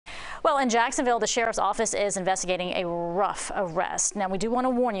Well, in Jacksonville, the sheriff's office is investigating a rough arrest. Now, we do want to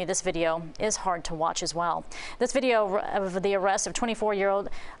warn you, this video is hard to watch as well. This video of the arrest of 24-year-old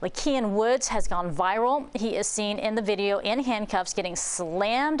Lakean Woods has gone viral. He is seen in the video in handcuffs getting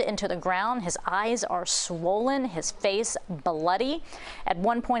slammed into the ground. His eyes are swollen, his face bloody. At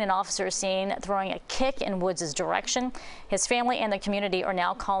one point, an officer is seen throwing a kick in Woods' direction. His family and the community are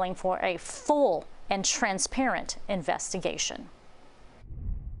now calling for a full and transparent investigation.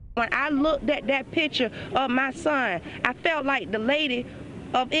 When I looked at that picture of my son, I felt like the lady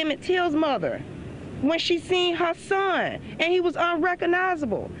of Emmett Till's mother when she seen her son, and he was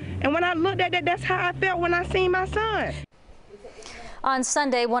unrecognizable. And when I looked at that, that's how I felt when I seen my son. On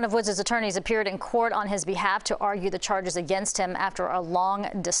Sunday, one of Woods' attorneys appeared in court on his behalf to argue the charges against him. After a long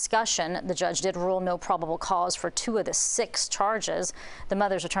discussion, the judge did rule no probable cause for 2 of the 6 charges. The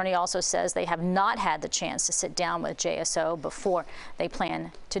mother's attorney also says they have not had the chance to sit down with JSO before they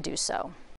plan to do so.